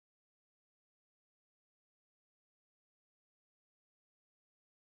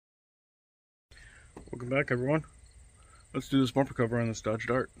Welcome back, everyone. Let's do this bumper cover on this Dodge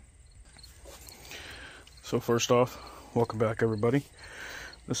Dart. So first off, welcome back, everybody.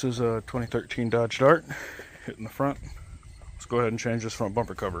 This is a 2013 Dodge Dart hitting the front. Let's go ahead and change this front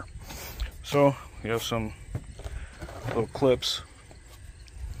bumper cover. So we have some little clips,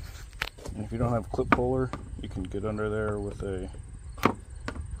 and if you don't have a clip puller, you can get under there with a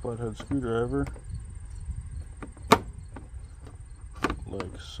flathead screwdriver,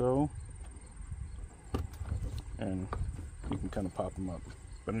 like so, and you can kind of pop them up,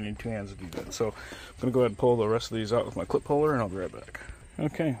 but I need two hands to do that. So I'm going to go ahead and pull the rest of these out with my clip puller, and I'll be right back.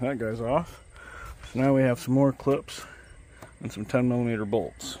 Okay, that guy's off. So now we have some more clips and some 10mm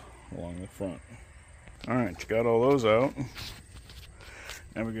bolts along the front. Alright, you got all those out.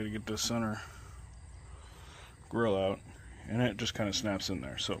 Now we got to get this center grill out, and it just kind of snaps in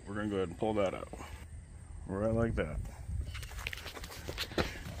there. So we're going to go ahead and pull that out. Right like that.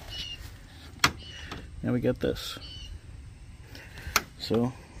 Now we got this.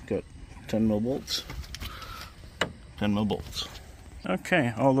 So, got 10mm bolts. 10mm bolts.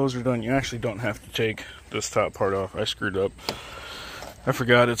 Okay, all those are done. You actually don't have to take this top part off. I screwed up. I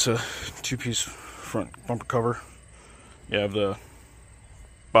forgot it's a two-piece front bumper cover. You have the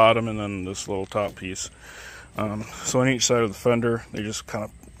bottom and then this little top piece. So on each side of the fender, they just kind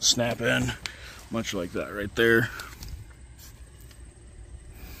of snap in, much like that right there.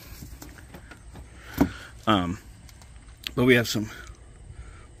 But we have some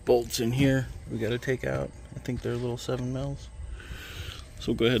bolts in here we got to take out. I think they're little 7mm. So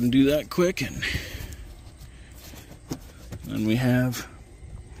we'll go ahead and do that quick, and then we have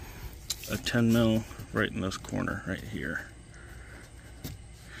a 10mm right in this corner right here. So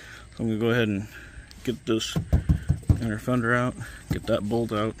I'm going to go ahead and get this inner fender out, get that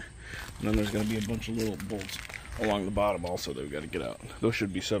bolt out, and then there's going to be a bunch of little bolts along the bottom also that we got to get out. Those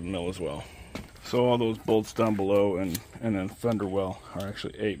should be 7mm as well. So all those bolts down below and then fender well are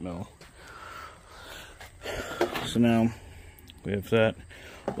actually 8mm. So now we have that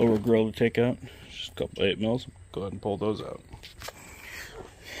lower grill to take out, just a couple 8mm. Go ahead and pull those out.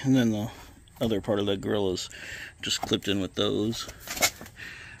 And then the other part of that grill is just clipped in with those.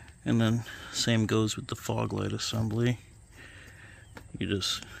 And then same goes with the fog light assembly. You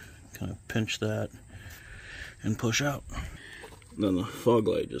just kind of pinch that and push out. And then the fog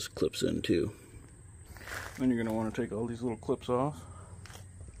light just clips in too. Then you're going to want to take all these little clips off.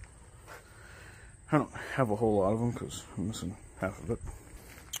 I don't have a whole lot of them because I'm missing half of it.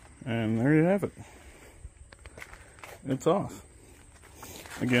 And there you have it. It's off.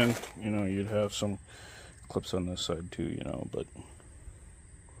 Again, you know, you'd have some clips on this side too, you know, but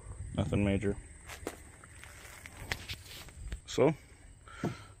nothing major. So,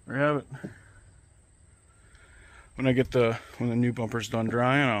 there you have it. When the new bumper's done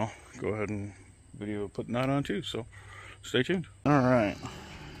drying, I'll go ahead and video putting that on too, so stay tuned. Alright,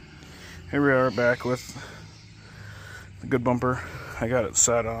 here we are back with the good bumper. I got it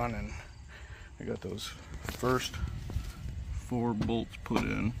set on, and I got those first 4 bolts put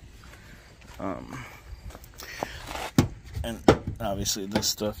in, and obviously this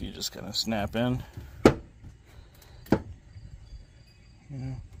stuff you just kind of snap in, you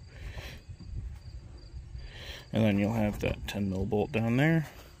know, and then you'll have that 10mm bolt down there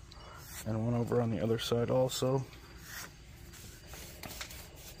and one over on the other side also.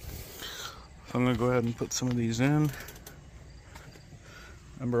 So I'm going to go ahead and put some of these in.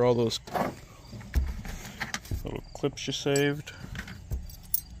 Remember all those little clips you saved?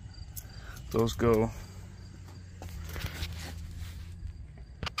 Those go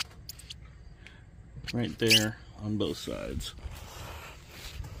right there on both sides.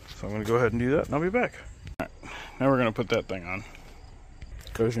 So I'm going to go ahead and do that, and I'll be back. All right, now we're going to put that thing on,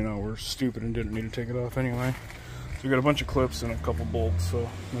 because, you know, we're stupid and didn't need to take it off anyway. So we got a bunch of clips and a couple bolts, so I'm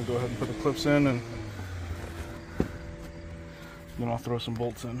going to go ahead and put the clips in, and then I'll throw some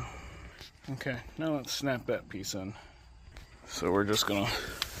bolts in. Okay, now let's snap that piece in. So we're just going to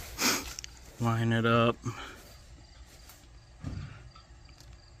line it up.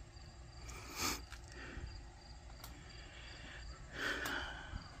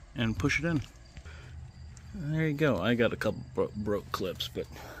 And push it in. There you go. I got a couple broke clips, but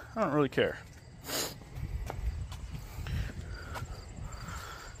I don't really care.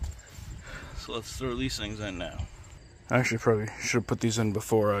 So let's throw these things in now. I actually probably should have put these in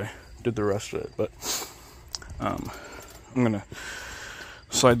before I did the rest of it, but I'm gonna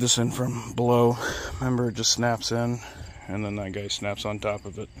slide this in from below. Remember, it just snaps in, and then that guy snaps on top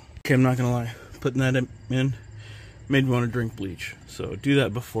of it. Okay, I'm not gonna lie, putting that in made me want to drink bleach. So do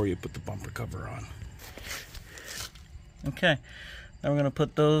that before you put the bumper cover on. Okay, now we're gonna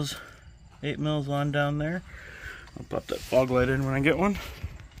put those 8 mils on down there. I'll pop that fog light in when I get one.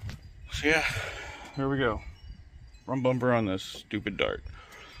 So yeah, here we go. Front bumper on this stupid dart.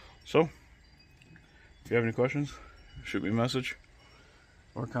 So, if you have any questions, shoot me a message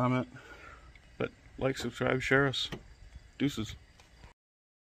or comment. But like, subscribe, share us. Deuces.